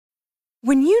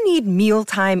When you need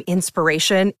mealtime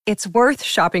inspiration, it's worth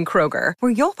shopping Kroger,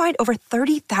 where you'll find over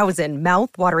 30,000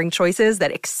 mouth-watering choices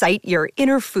that excite your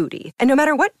inner foodie. And no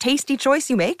matter what tasty choice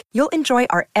you make, you'll enjoy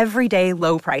our everyday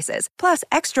low prices, plus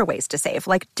extra ways to save,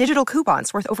 like digital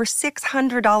coupons worth over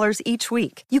 $600 each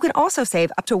week. You can also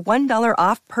save up to $1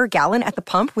 off per gallon at the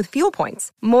pump with fuel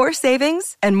points. More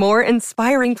savings and more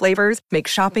inspiring flavors make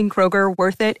shopping Kroger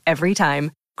worth it every time.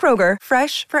 Kroger,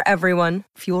 fresh for everyone.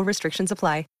 Fuel restrictions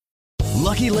apply.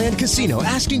 Lucky Land Casino,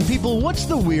 asking people, what's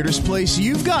the weirdest place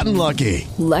you've gotten lucky?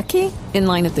 Lucky? In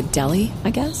line at the deli, I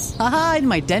guess? Aha, in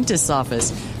my dentist's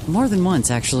office. More than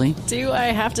once, actually. Do I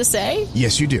have to say?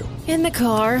 Yes, you do. In the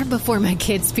car before my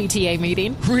kids' PTA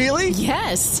meeting. Really?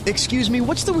 Yes. Excuse me,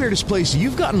 what's the weirdest place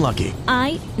you've gotten lucky?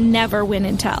 I never win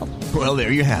and tell. Well,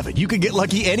 there you have it. You can get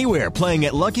lucky anywhere, playing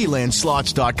at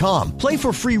LuckyLandSlots.com. Play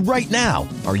for free right now.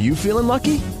 Are you feeling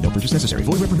lucky? No purchase necessary.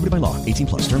 Void where prohibited by law. 18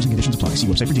 plus. Terms and conditions apply. See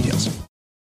website for details.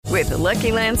 With the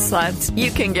Lucky Land Slots,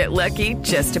 you can get lucky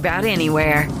just about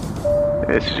anywhere.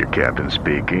 This is your captain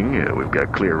speaking. We've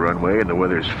got clear runway and the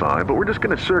weather's fine, but we're just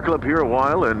going to circle up here a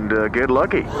while and get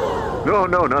lucky.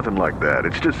 No, nothing like that.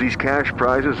 It's just these cash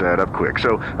prizes add up quick.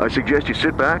 So I suggest you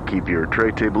sit back, keep your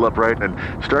tray table upright, and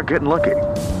start getting lucky.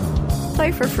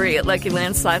 Play for free at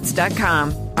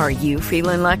LuckyLandSlots.com. Are you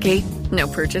feeling lucky? No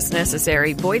purchase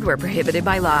necessary. Void where prohibited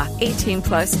by law. 18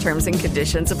 plus terms and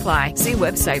conditions apply. See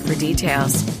website for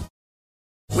details.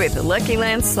 With the Lucky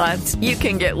Land Slots, you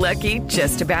can get lucky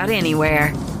just about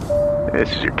anywhere.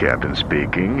 This is your captain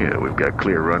speaking. We've got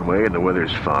clear runway and the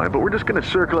weather's fine, but we're just going to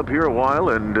circle up here a while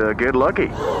and get lucky.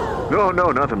 No,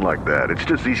 nothing like that. It's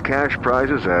just these cash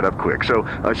prizes add up quick. So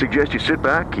I suggest you sit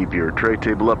back, keep your tray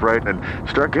table upright, and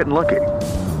start getting lucky.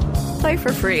 Play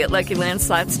for free at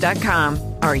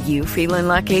LuckyLandSlots.com. Are you feeling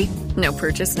lucky? No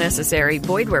purchase necessary.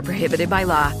 Void where prohibited by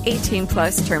law. 18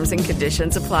 plus terms and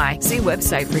conditions apply. See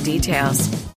website for details.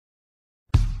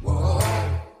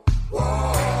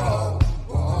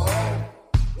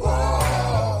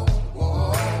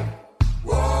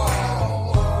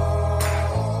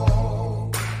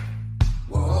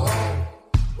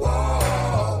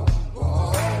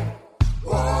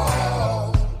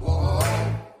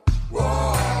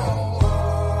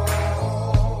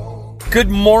 Good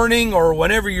morning, or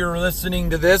whenever you're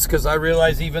listening to this, because I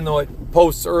realize even though it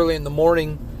posts early in the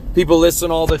morning, people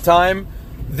listen all the time.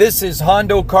 This is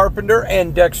Hondo Carpenter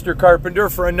and Dexter Carpenter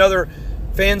for another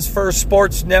Fans First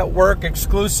Sports Network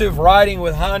exclusive Riding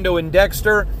with Hondo and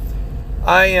Dexter.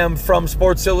 I am from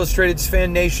Sports Illustrated's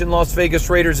Fan Nation Las Vegas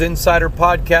Raiders Insider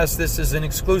Podcast. This is an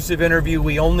exclusive interview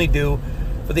we only do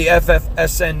for the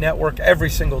FFSN network every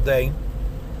single day.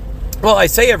 Well, I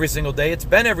say every single day. It's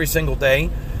been every single day.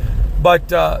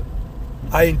 But I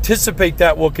anticipate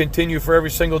that will continue for every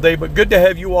single day. But good to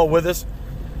have you all with us.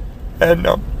 And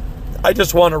I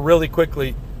just want to really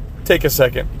quickly take a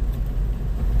second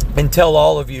and tell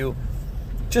all of you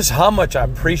just how much I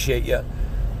appreciate you.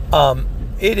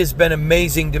 It has been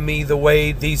amazing to me the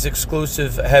way these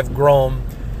exclusives have grown.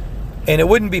 And it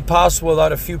wouldn't be possible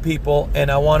without a few people.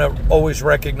 And I want to always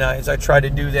recognize I try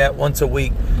to do that once a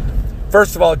week.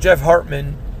 First of all, Jeff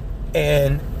Hartman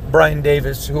and Brian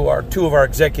Davis, who are two of our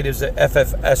executives at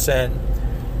FFSN,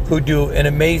 who do an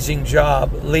amazing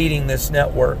job leading this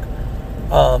network.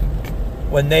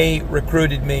 When they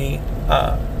recruited me,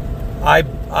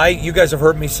 you guys have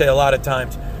heard me say a lot of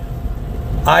times,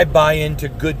 I buy into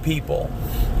good people.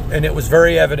 And it was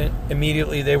very evident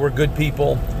immediately they were good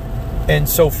people. And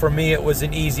so for me, it was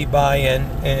an easy buy-in.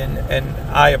 And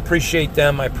I appreciate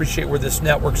them. I appreciate where this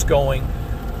network's going.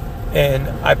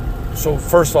 So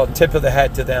first of all, tip of the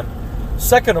hat to them.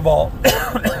 Second of all,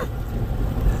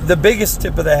 the biggest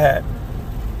tip of the hat,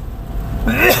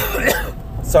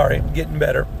 sorry, I'm getting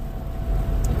better,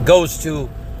 goes to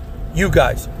you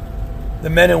guys, the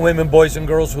men and women, boys and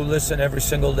girls who listen every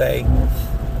single day.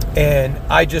 And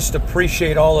I just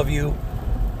appreciate all of you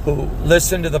who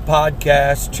listen to the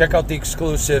podcast, check out the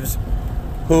exclusives,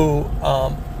 who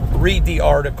read the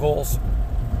articles,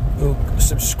 who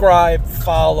subscribe,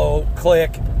 follow,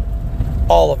 click,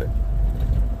 all of it.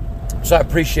 So I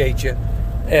appreciate you.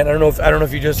 And I don't know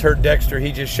if you just heard Dexter.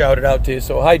 He just shouted out to you.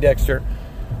 So hi, Dexter.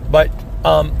 But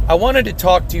I wanted to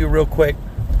talk to you real quick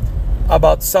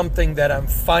about something that I'm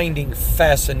finding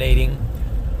fascinating.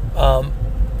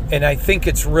 And I think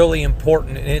it's really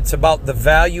important. And it's about the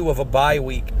value of a bye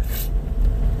week.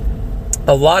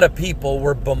 A lot of people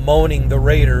were bemoaning the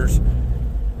Raiders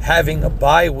having a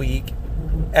bye week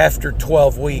after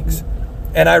 12 weeks.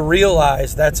 And I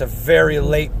realize that's a very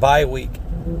late bye week.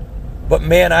 But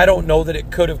man, I don't know that it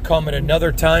could have come at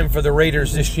another time for the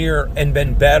Raiders this year and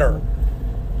been better.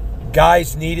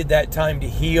 Guys needed that time to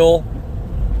heal.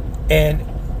 And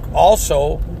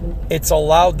also, it's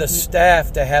allowed the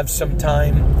staff to have some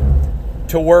time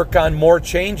to work on more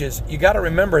changes. You got to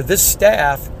remember, this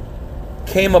staff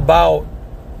came about,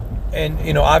 and,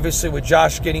 you know, obviously with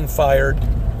Josh getting fired,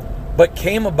 but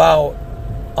came about,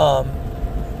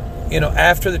 you know,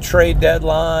 after the trade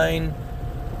deadline,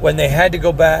 when they had to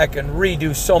go back and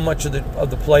redo so much of the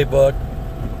playbook.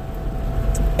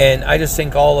 And I just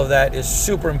think all of that is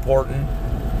super important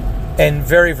and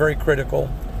very, very critical.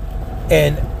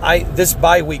 And this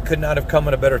bye week could not have come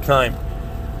at a better time.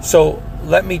 So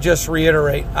let me just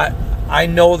reiterate, I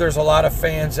know there's a lot of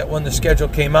fans that when the schedule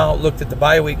came out looked at the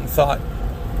bye week and thought,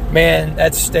 man,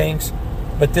 that stinks.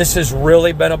 But this has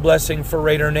really been a blessing for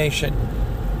Raider Nation.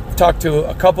 I've talked to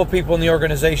a couple people in the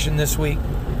organization this week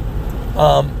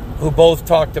who both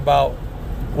talked about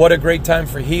what a great time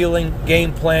for healing,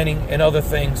 game planning, and other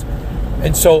things.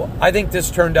 And so I think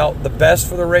this turned out the best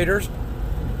for the Raiders.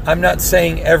 I'm not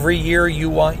saying every year you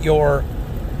want your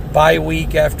bye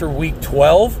week after week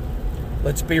 12.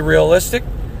 Let's be realistic.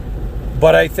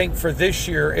 But I think for this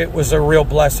year, it was a real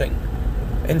blessing.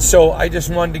 And so I just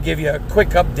wanted to give you a quick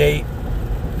update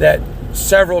that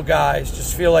several guys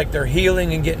just feel like they're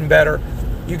healing and getting better.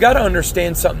 You got to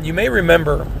understand something. You may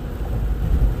remember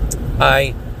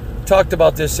I talked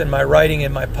about this in my writing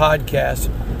in my podcast,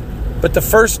 but the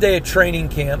first day of training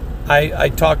camp, I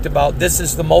talked about this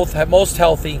is the most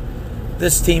healthy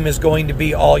this team is going to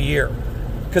be all year.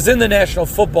 Because in the National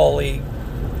Football League,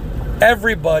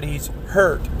 everybody's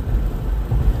hurt.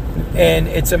 And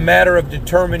it's a matter of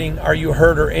determining, are you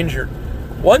hurt or injured?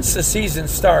 Once the season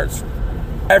starts,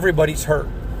 everybody's hurt.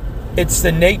 It's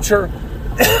the nature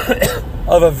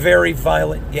of a very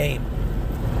violent game.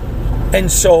 And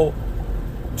so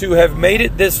to have made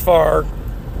it this far,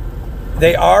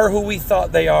 they are who we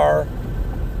thought they are.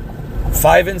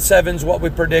 5-7 is what we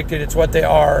predicted. It's what they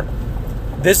are.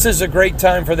 This is a great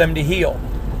time for them to heal.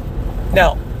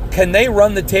 Now, can they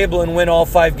run the table and win all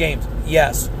 5 games?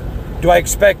 Yes. Do I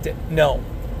expect it? No.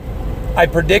 I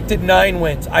predicted 9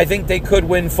 wins. I think they could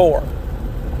win 4.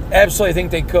 Absolutely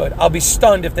think they could. I'll be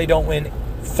stunned if they don't win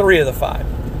 3 of the 5.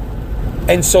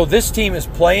 And so this team is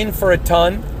playing for a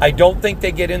ton. I don't think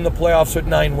they get in the playoffs with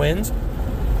 9 wins.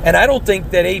 And I don't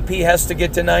think that AP has to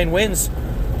get to 9 wins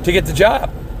to get the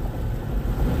job.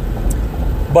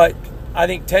 But I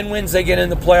think 10 wins, they get in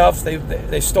the playoffs.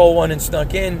 They stole one and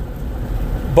snuck in.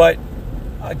 But,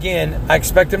 again, I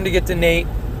expect them to get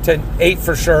to 8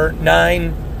 for sure. 9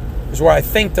 is where I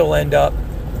think they'll end up.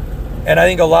 And I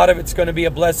think a lot of it's going to be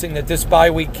a blessing that this bye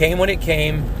week came when it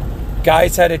came.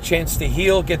 Guys had a chance to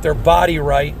heal, get their body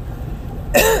right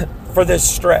for this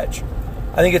stretch.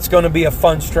 I think it's going to be a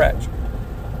fun stretch.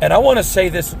 And I want to say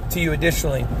this to you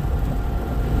additionally.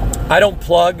 I don't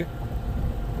plug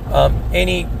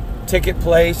any ticket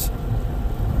place.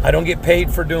 I don't get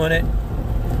paid for doing it.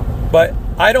 But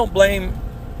I don't blame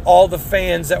all the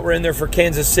fans that were in there for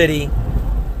Kansas City,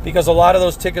 because a lot of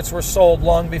those tickets were sold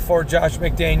long before Josh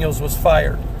McDaniels was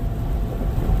fired.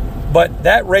 But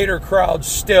that Raider crowd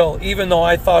still, even though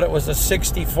I thought it was a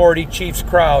 60-40 Chiefs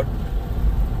crowd,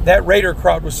 that Raider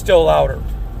crowd was still louder.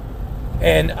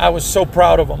 And I was so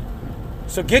proud of them.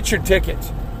 So get your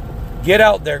tickets. Get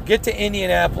out there. Get to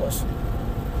Indianapolis.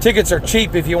 Tickets are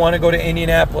cheap if you want to go to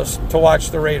Indianapolis to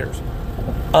watch the Raiders.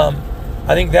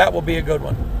 I think that will be a good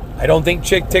one. I don't think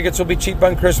tickets will be cheap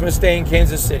on Christmas Day in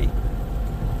Kansas City.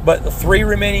 But the 3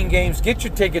 remaining games, get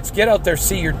your tickets. Get out there,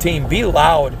 see your team. Be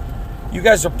loud. You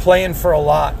guys are playing for a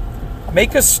lot.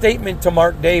 Make a statement to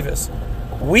Mark Davis.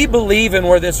 We believe in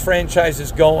where this franchise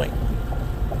is going.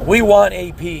 We want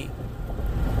AP.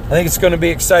 I think it's going to be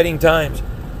exciting times.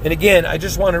 And again, I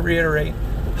just want to reiterate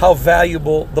how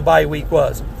valuable the bye week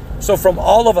was. So from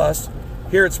all of us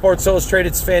here at Sports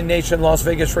Illustrated's Fan Nation Las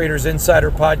Vegas Raiders Insider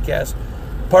Podcast,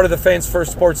 part of the Fans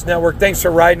First Sports Network, thanks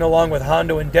for riding along with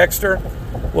Hondo and Dexter.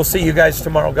 We'll see you guys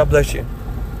tomorrow. God bless you.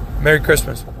 Merry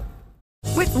Christmas.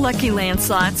 With Lucky Land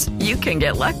Slots, you can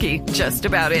get lucky just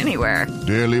about anywhere.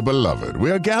 Dearly beloved,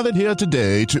 we are gathered here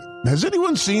today to... Has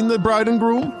anyone seen the bride and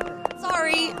groom?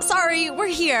 Sorry, we're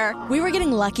here. We were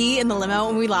getting lucky in the limo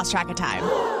and we lost track of time.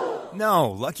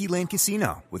 No, Lucky Land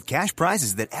Casino, with cash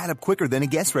prizes that add up quicker than a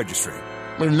guest registry.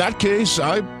 In that case,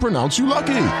 I pronounce you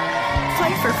lucky.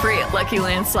 Play for free at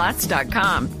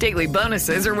LuckyLandSlots.com. Daily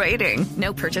bonuses are waiting.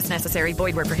 No purchase necessary.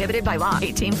 Void where prohibited by law.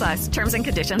 18+. Terms and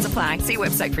conditions apply. See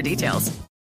website for details.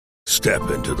 Step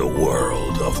into the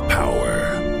world of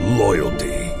power,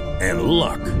 loyalty, and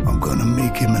luck. I'm gonna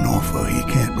make him an offer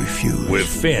he can't refuse. With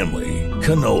family,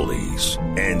 cannolis,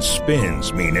 and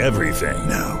spins mean everything.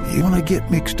 Now, you wanna get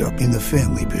mixed up in the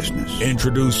family business.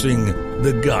 Introducing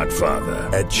The Godfather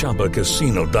at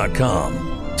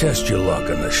ChumbaCasino.com. Test your luck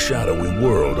in the shadowy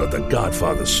world of The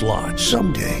Godfather slot.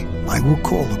 Someday, I will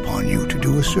call upon you to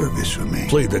do a service for me.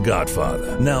 Play The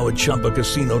Godfather, now at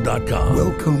ChumbaCasino.com.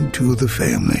 Welcome to the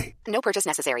family. No purchase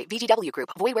necessary. VGW Group.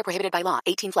 Void where prohibited by law.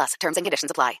 18 plus. Terms and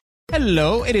conditions apply.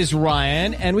 Hello, it is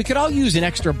Ryan, and we could all use an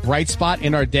extra bright spot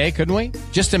in our day, couldn't we?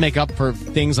 Just to make up for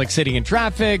things like sitting in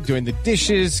traffic, doing the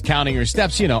dishes, counting your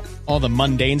steps, you know, all the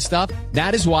mundane stuff.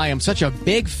 That is why I'm such a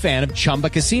big fan of Chumba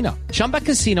Casino. Chumba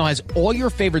Casino has all your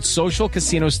favorite social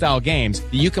casino-style games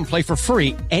that you can play for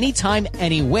free anytime,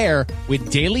 anywhere with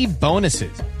daily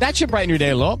bonuses. That should brighten your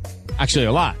day a little. Actually,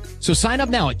 a lot. So sign up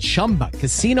now at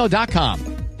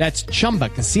ChumbaCasino.com. That's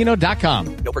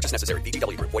ChumbaCasino.com. No purchase necessary.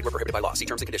 VGW Group. Void where prohibited by law. See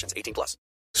terms and conditions. 18 plus.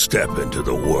 Step into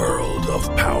the world of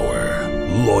power,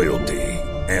 loyalty,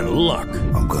 and luck.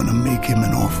 I'm gonna make him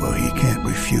an offer he can't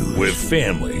refuse. With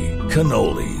family,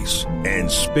 cannolis,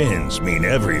 and spins mean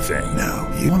everything.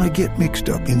 Now, you wanna get mixed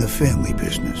up in the family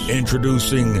business.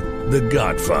 Introducing The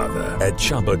Godfather at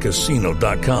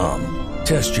ChumbaCasino.com.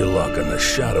 Test your luck in the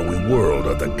shadowy world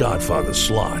of The Godfather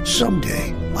slot.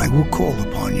 Someday, I will call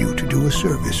upon you to do a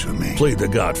service for me. Play The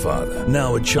Godfather,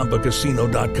 now at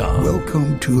ChumbaCasino.com.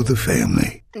 Welcome to the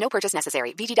family. No purchase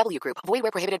necessary. VGW Group. Void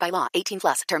where prohibited by law. 18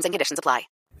 plus. Terms and conditions apply.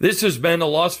 This has been a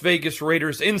Las Vegas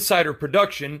Raiders Insider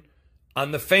production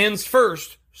on the Fans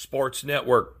First Sports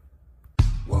Network.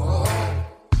 Whoa,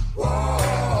 whoa.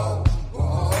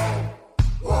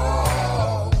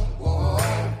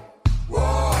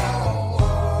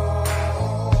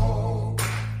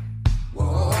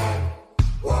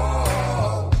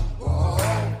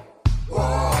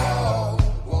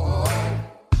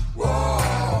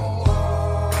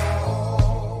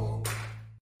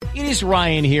 It is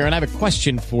Ryan here, and I have a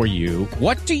question for you.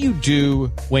 What do you do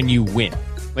when you win?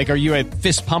 Like, are you a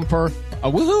fist pumper, a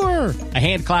woohooer, a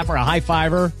hand clapper, a high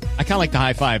fiver? I kind of like the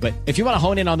high five, but if you want to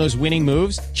hone in on those winning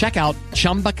moves, check out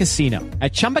Chumba Casino.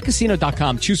 At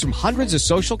ChumbaCasino.com, choose from hundreds of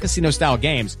social casino-style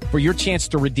games for your chance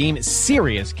to redeem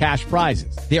serious cash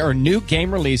prizes. There are new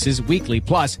game releases weekly,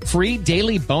 plus free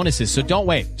daily bonuses. So don't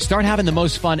wait. Start having the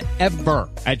most fun ever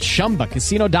at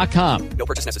ChumbaCasino.com. No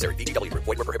purchase necessary. VGW Group.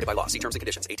 Void where prohibited by law. See terms and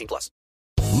conditions. 18 plus.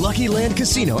 Lucky Land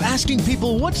Casino, asking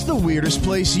people, what's the weirdest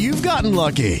place you've gotten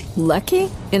lucky?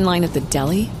 Lucky? In line at the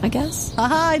deli, I guess?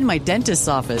 Aha, in my dentist's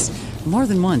office. More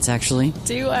than once, actually.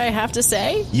 Do I have to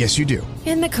say? Yes, you do.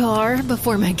 In the car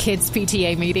before my kids'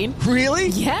 PTA meeting. Really?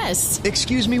 Yes.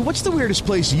 Excuse me, what's the weirdest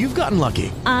place you've gotten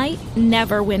lucky? I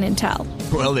never win and tell.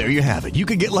 Well, there you have it. You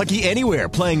can get lucky anywhere,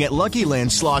 playing at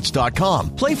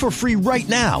LuckyLandSlots.com. Play for free right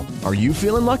now. Are you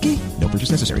feeling lucky? No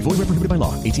purchase necessary. Void where prohibited by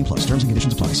law. 18 plus. Terms and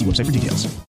conditions apply. See website for details.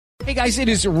 Hey guys, it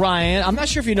is Ryan. I'm not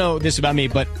sure if you know this about me,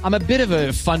 but I'm a bit of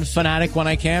a fun fanatic when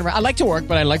I can. I like to work,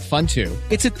 but I like fun too.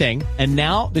 It's a thing. And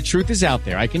now the truth is out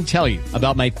there. I can tell you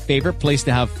about my favorite place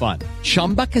to have fun.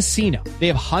 Chumba Casino. They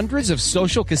have hundreds of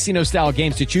social casino style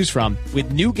games to choose from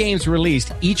with new games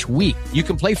released each week. You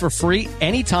can play for free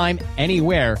anytime,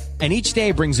 anywhere. And each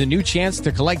day brings a new chance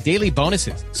to collect daily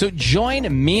bonuses. So join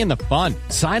me in the fun.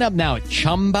 Sign up now at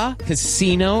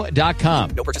ChumbaCasino.com.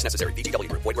 No purchase necessary. VGW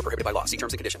Group. Void where prohibited by law. See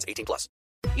terms and conditions. 18 plus.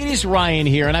 It is Ryan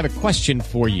here, and I have a question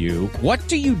for you. What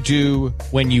do you do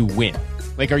when you win?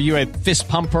 Like, are you a fist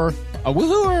pumper, a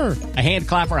woohooer, a hand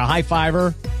clapper, a high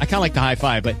fiver? I kind of like the high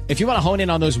five, but if you want to hone in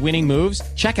on those winning moves,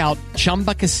 check out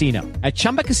Chumba Casino. At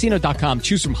ChumbaCasino.com,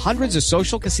 choose from hundreds of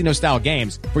social casino-style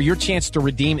games for your chance to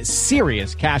redeem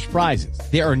serious cash prizes.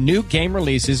 There are new game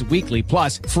releases weekly,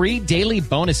 plus free daily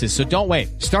bonuses. So don't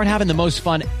wait. Start having the most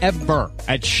fun ever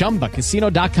at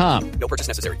ChumbaCasino.com. No purchase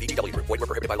necessary. VGW Group. Void where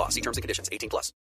prohibited by law. See terms and conditions. 18 plus.